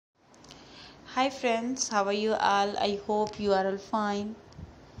Hi friends, how are you all? I hope you are all fine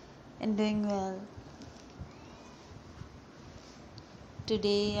and doing well.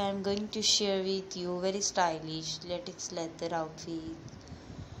 Today I am going to share with you very stylish latex leather outfit.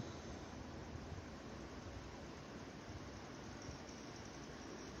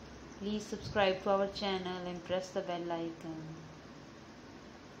 Please subscribe to our channel and press the bell icon.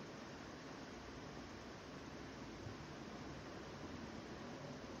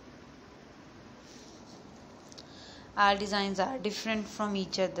 Our designs are different from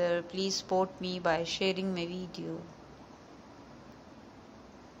each other. Please support me by sharing my video.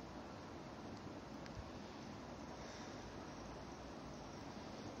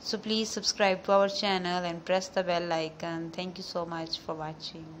 So please subscribe to our channel and press the bell icon. Thank you so much for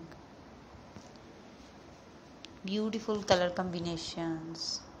watching. Beautiful color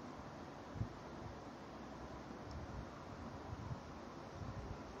combinations.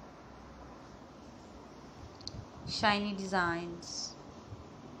 Shiny designs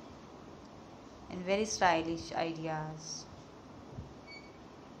and very stylish ideas.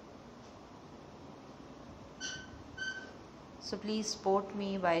 So please support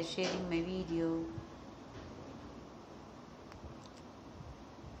me by sharing my video.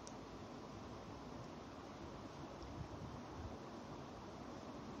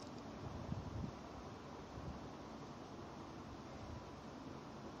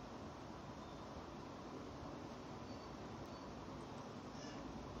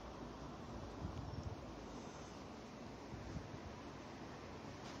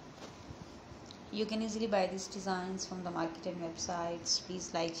 You can easily buy these designs from the market and websites. Please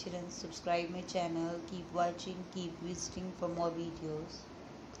like, share and subscribe my channel. Keep watching, keep visiting for more videos.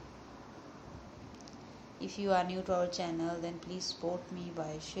 If you are new to our channel, then please support me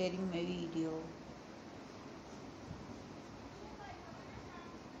by sharing my video.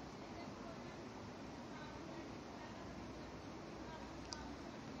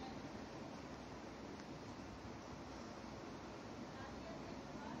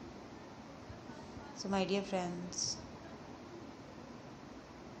 So my dear friends,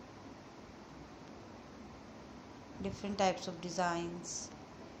 different types of designs,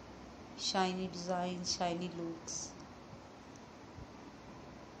 shiny designs, shiny looks.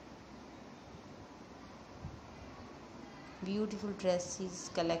 Beautiful dresses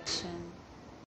collection.